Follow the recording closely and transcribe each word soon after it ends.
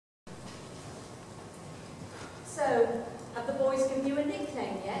So, have the boys given you a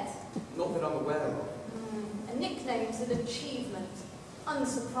nickname yet? Not that I'm aware of. A nickname's an achievement.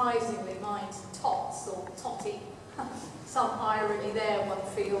 Unsurprisingly, mine's Tots or Totty. Some irony there, one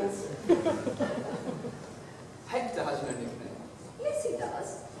feels. Hector has no nickname. Yes, he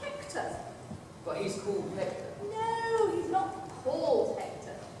does. Hector. But he's called Hector. No, he's not called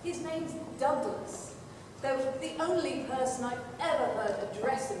Hector. His name's Douglas. Though the only person I've ever heard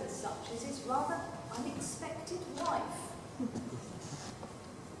address him as such is his rather unexpected wife.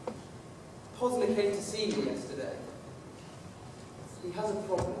 Posner came to see me yesterday. He has a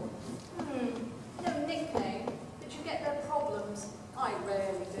problem. No nickname, but you get their problems. I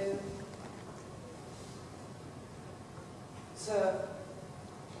rarely do. Sir,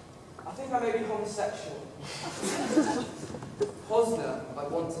 I think I may be homosexual. Posner, I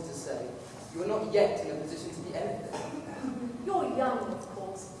wanted to say, you are not yet in a position to be anything. You're young, of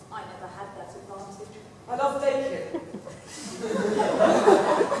course. I never had that advantage. I love Dakin.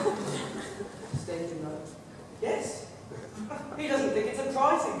 Does Dakin know? Yes. He doesn't think it's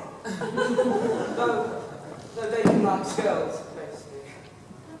surprising. though Dakin likes girls, basically.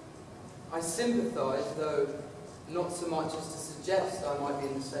 I sympathise, though not so much as to suggest I might be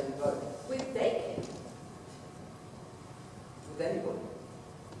in the same boat. With Dakin? With anybody.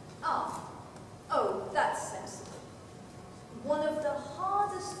 Oh, that's sensible. One of the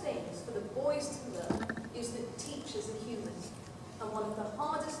hardest things for the boys to learn is that teachers are human. And one of the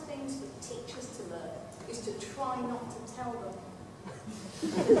hardest things for teachers to learn is to try not to tell them.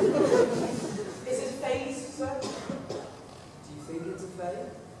 Is it phase, sir? Do you think it's a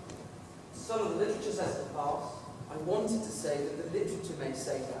fade? Some of the literature says to pass. I wanted to say that the literature may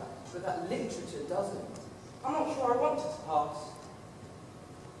say that, but that literature doesn't. I'm not sure I want it to pass.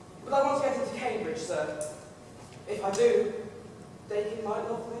 But I want to get into Cambridge, sir. If I do, Dakin might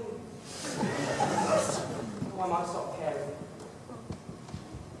love me. Or I might stop caring.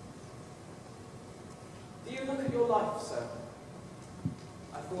 Do you look at your life, sir?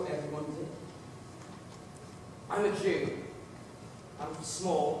 I thought everyone did. I'm a Jew. I'm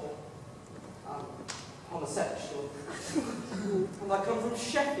small. I'm homosexual. And I come from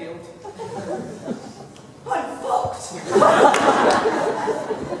Sheffield. I'm fucked!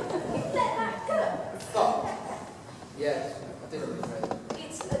 Let that go. Fuck. Yes, I did look afraid.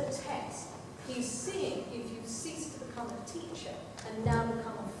 It's a test. He's seeing if you cease to become a teacher and now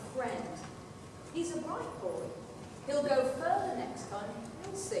become a friend. He's a bright boy. He'll go further next time.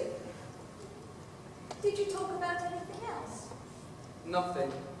 You'll see. Did you talk about anything else?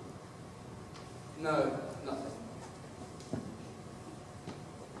 Nothing. No, nothing.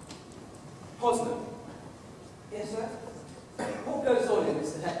 Posner. Yes, sir? What goes on in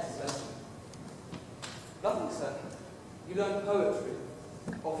Mr. Hector's lesson? Nothing, sir. You learn poetry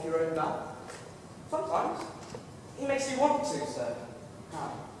off your own bat? Sometimes. He makes you want to, sir.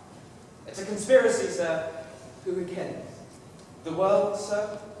 How? It's a conspiracy, sir. Who again? The world,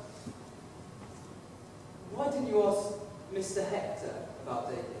 sir. Why didn't you ask Mr. Hector about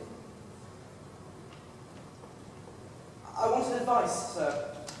dating? I wanted advice, sir.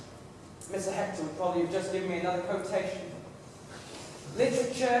 Mr. Hector would probably have just given me another quotation.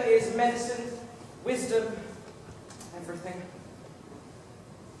 Literature is medicine, wisdom, everything.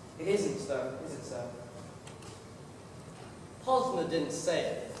 It isn't, though, is it, sir? Posner didn't say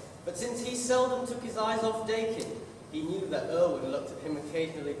it, but since he seldom took his eyes off Dakin, he knew that Irwin looked at him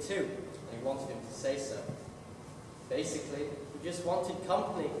occasionally too, and he wanted him to say so. Basically, he just wanted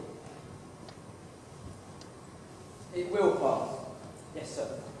company. It will pass. Yes, sir.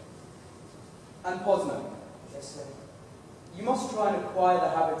 And Posner, Yes, sir. you must try and acquire the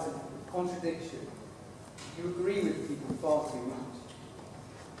habit of contradiction. You agree with people far too much.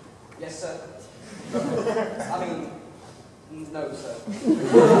 Yes, sir. I mean, no, sir.